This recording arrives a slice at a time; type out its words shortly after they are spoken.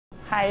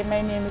Hi,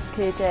 my name is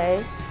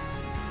KJ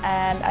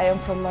and I am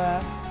from a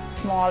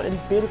small and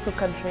beautiful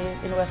country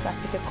in West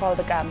Africa called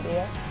the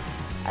Gambia.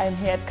 I'm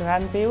here at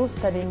GVU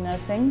studying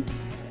nursing.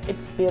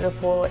 It's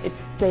beautiful, it's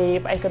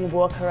safe, I can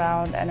walk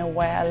around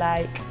anywhere I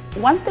like.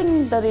 One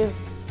thing that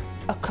is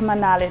a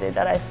commonality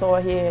that I saw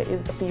here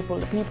is the people.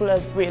 The people are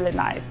really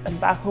nice, and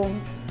back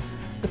home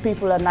the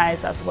people are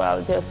nice as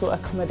well. They're so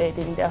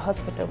accommodating, they're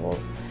hospitable.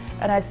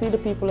 And I see the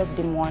people of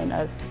Des Moines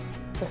as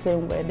the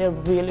same way. They're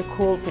really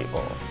cool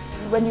people.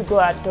 When you go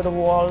out to the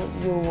world,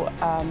 you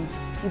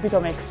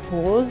become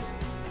exposed,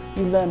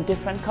 you learn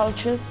different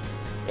cultures,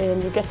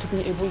 and you get to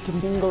be able to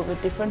mingle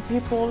with different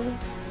people.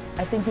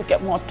 I think you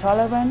get more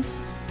tolerant,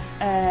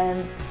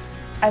 and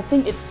I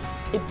think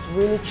it's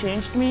really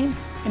changed me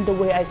in the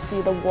way I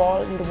see the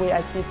world, in the way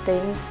I see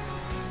things.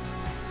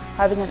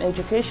 Having an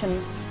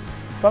education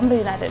from the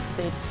United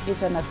States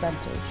is an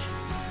advantage,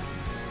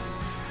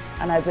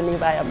 and I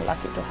believe I am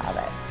lucky to have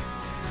it.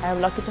 I am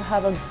lucky to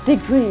have a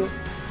degree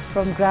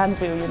from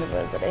GVU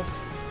University.